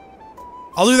altar.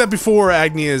 I'll do that before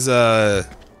Agnia's,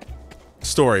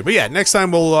 story. But yeah, next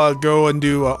time we'll, go and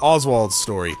do Oswald's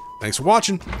story. Thanks for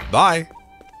watching. Bye.